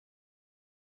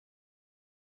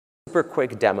super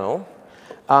quick demo.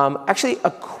 Actually,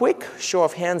 a quick show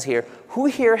of hands here. Who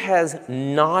here has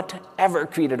not ever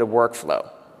created a workflow?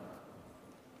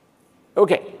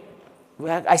 OK.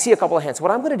 I see a couple of hands.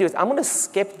 What I'm going to do is I'm going to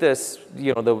skip this,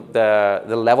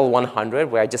 the level 100,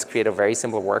 where I just create a very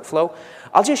simple workflow.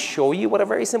 I'll just show you what a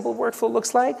very simple workflow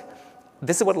looks like.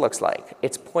 This is what it looks like.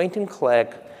 It's point and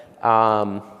click,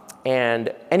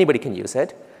 and anybody can use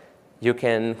it. You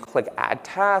can click Add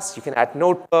Tasks. You can add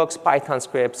notebooks, Python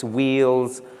scripts,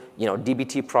 wheels,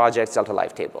 DBT projects, Delta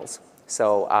Live tables. So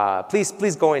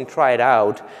please go and try it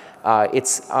out.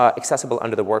 It's accessible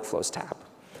under the Workflows tab.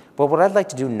 But what I'd like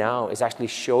to do now is actually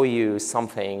show you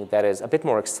something that is a bit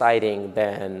more exciting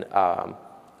than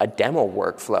a demo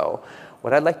workflow.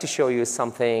 What I'd like to show you is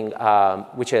something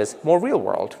which is more real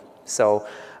world. So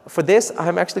for this,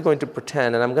 I'm actually going to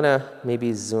pretend, and I'm going to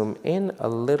maybe zoom in a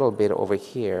little bit over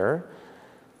here.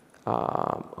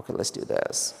 OK, let's do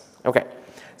this. OK.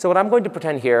 So what I'm going to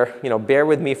pretend here, bear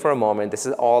with me for a moment. This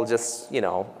is all just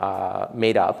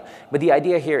made up. But the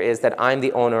idea here is that I'm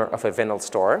the owner of a vinyl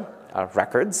store,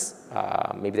 records.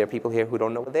 Maybe there are people here who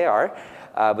don't know what they are,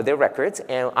 but they're records.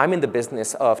 And I'm in the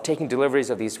business of taking deliveries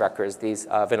of these records, these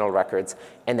vinyl records,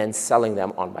 and then selling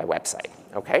them on my website.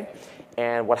 OK?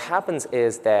 And what happens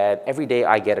is that every day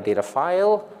I get a data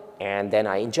file, and then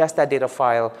I ingest that data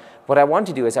file. What I want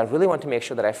to do is I really want to make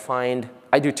sure that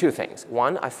I do two things.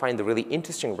 One, I find the really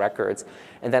interesting records,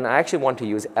 and then I actually want to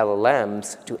use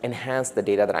LLMs to enhance the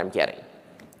data that I'm getting.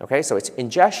 Okay, so it's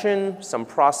ingestion, some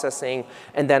processing,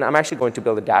 and then I'm actually going to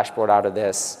build a dashboard out of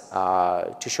this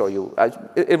to show you.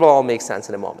 It will all make sense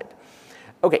in a moment.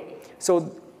 Okay,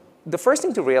 so the first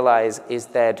thing to realize is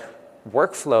that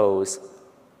workflows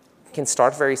can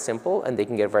start very simple, and they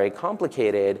can get very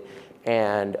complicated.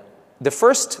 And the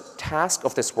first task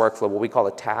of this workflow, what we call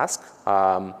a task,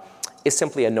 is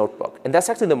simply a notebook. And that's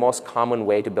actually the most common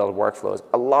way to build workflows.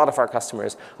 A lot of our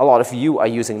customers, a lot of you are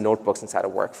using notebooks inside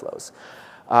of workflows.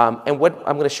 And what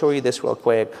I'm going to show you this real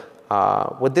quick.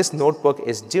 What this notebook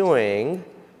is doing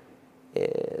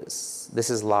is, this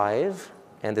is live,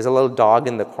 and there's a little dog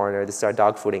in the corner. This is our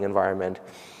dog fooding environment.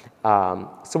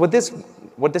 So what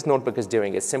this notebook is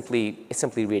doing is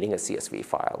simply reading a CSV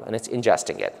file, and it's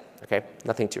ingesting it. Okay,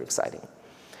 nothing too exciting.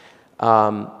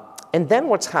 And then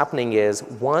what's happening is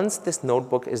once this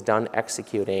notebook is done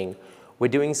executing, we're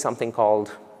doing something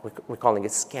called, we're calling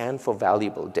it scan for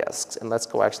valuable disks. And let's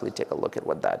go actually take a look at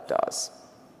what that does.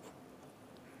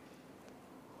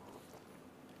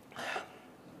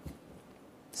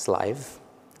 It's live.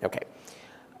 OK.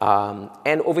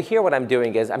 And over here, what I'm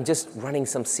doing is I'm just running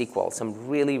some SQL, some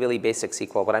really, really basic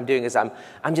SQL. What I'm doing is I'm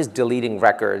just deleting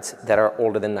records that are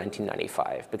older than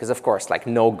 1995. Because, of course, like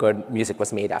no good music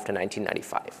was made after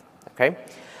 1995. OK?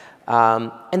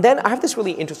 And then I have this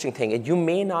really interesting thing. And you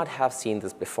may not have seen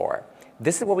this before.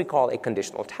 This is what we call a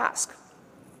conditional task.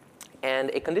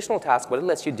 And a conditional task, what it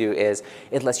lets you do is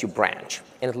it lets you branch.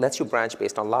 And it lets you branch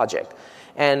based on logic.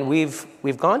 And we've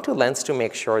gone to lengths to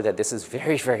make sure that this is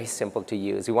very, very simple to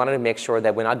use. We wanted to make sure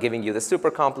that we're not giving you the super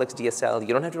complex DSL.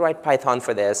 You don't have to write Python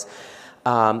for this.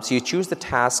 So you choose the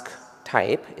task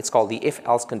type. It's called the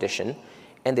if-else condition.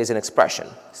 And there's an expression.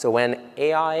 So when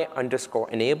AI underscore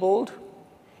enabled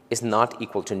is not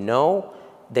equal to no,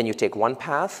 then you take one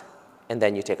path, and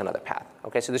then you take another path.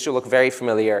 Okay, so this should look very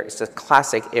familiar. It's a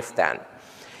classic if-then.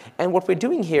 And what we're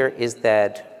doing here is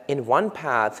that in one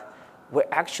path, we're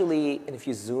actually, and if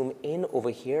you zoom in over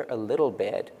here a little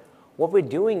bit, what we're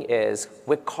doing is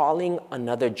we're calling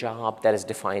another job that is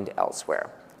defined elsewhere.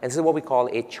 And this is what we call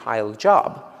a child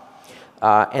job.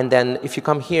 And then if you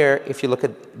come here, if you look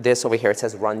at this over here, it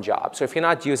says run job. So if you're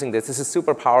not using this, this is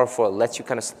super powerful. It lets you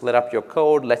kind of split up your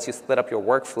code, lets you split up your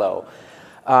workflow.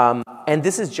 And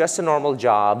this is just a normal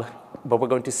job, but we're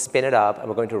going to spin it up, and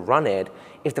we're going to run it.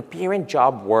 If the parent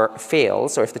job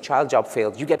fails, or if the child job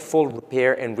fails, you get full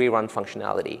repair and rerun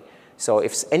functionality. So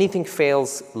if anything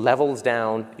fails, levels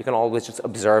down, you can always just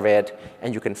observe it,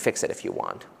 and you can fix it if you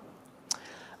want.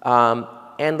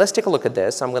 And let's take a look at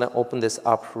this. I'm going to open this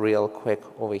up real quick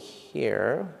over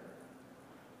here.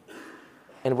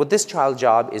 And what this child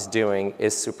job is doing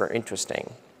is super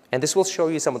interesting. And this will show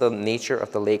you some of the nature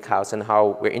of the lakehouse and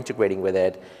how we're integrating with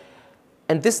it.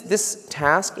 And this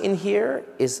task in here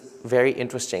is very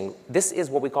interesting. This is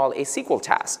what we call a SQL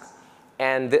task.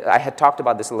 And I had talked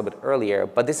about this a little bit earlier,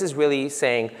 but this is really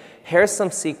saying, here's some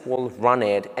SQL, run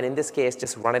it, and in this case,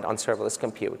 just run it on serverless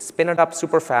compute. Spin it up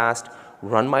super fast,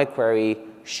 run my query,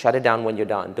 shut it down when you're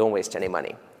done. Don't waste any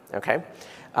money. Okay?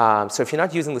 So if you're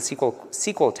not using the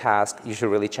SQL task, you should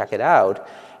really check it out.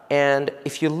 And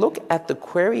if you look at the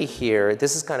query here,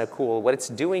 this is kind of cool. What it's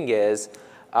doing is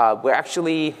we're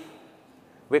actually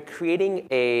we're creating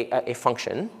a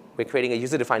function. We're creating a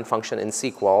user-defined function in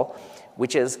SQL,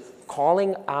 which is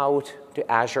calling out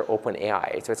to Azure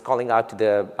OpenAI. So it's calling out to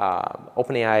the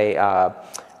OpenAI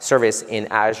service in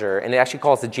Azure, and it actually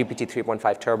calls the GPT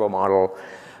 3.5 Turbo model,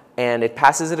 and it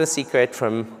passes it a secret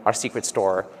from our secret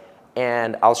store,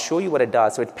 and I'll show you what it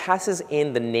does. So it passes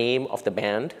in the name of the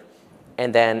band,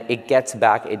 and then it gets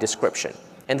back a description.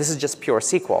 And this is just pure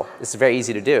SQL. It's very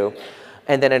easy to do.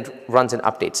 And then it runs an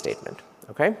update statement,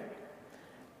 okay?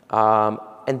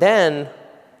 And then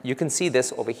you can see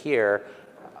this over here.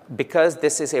 Because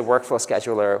this is a workflow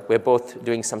scheduler, we're both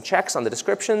doing some checks on the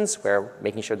descriptions. We're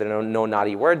making sure there are no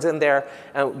naughty words in there.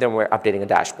 And then we're updating a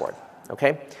dashboard,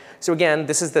 okay? So again,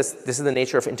 this is the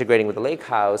nature of integrating with the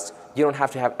Lakehouse. You don't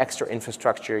have to have extra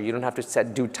infrastructure. You don't have to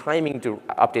do timing to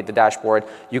update the dashboard.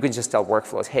 You can just tell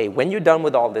workflows, hey, when you're done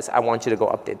with all this, I want you to go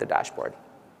update the dashboard.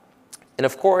 And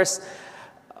of course,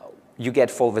 you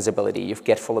get full visibility. You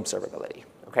get full observability.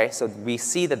 Okay, so we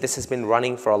see that this has been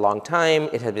running for a long time.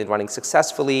 It has been running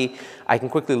successfully. I can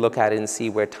quickly look at it and see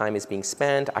where time is being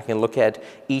spent. I can look at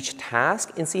each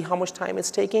task and see how much time it's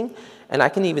taking. And I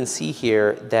can even see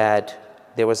here that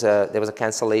there was a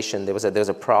cancellation. There was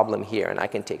a problem here, and I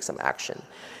can take some action.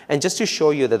 And just to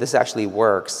show you that this actually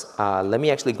works, let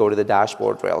me actually go to the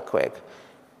dashboard real quick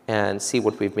and see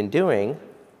what we've been doing.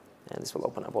 And this will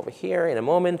open up over here in a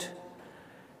moment.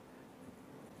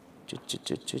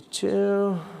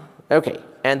 Okay,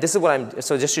 and this is what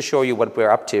so just to show you what we're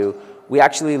up to, we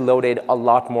actually loaded a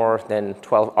lot more than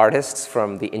 12 artists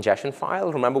from the ingestion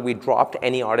file. Remember, we dropped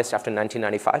any artist after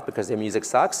 1995 because their music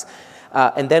sucks.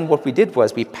 And then what we did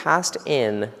was we passed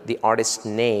in the artist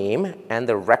name and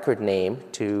the record name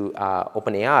to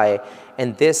OpenAI,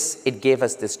 and it gave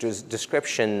us this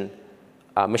description,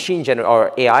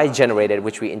 or AI generated,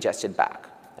 which we ingested back.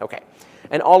 Okay.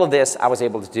 And all of this I was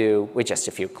able to do with just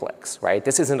a few clicks, right?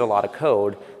 This isn't a lot of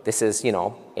code. This is,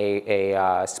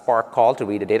 a Spark call to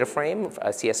read a data frame, a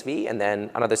CSV, and then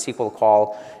another SQL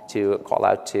call to call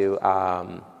out to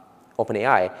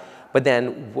OpenAI. But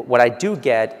then what I do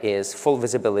get is full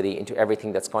visibility into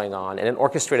everything that's going on, and an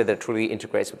orchestrator that truly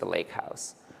integrates with the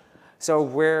Lakehouse. So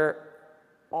we're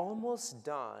almost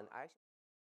done.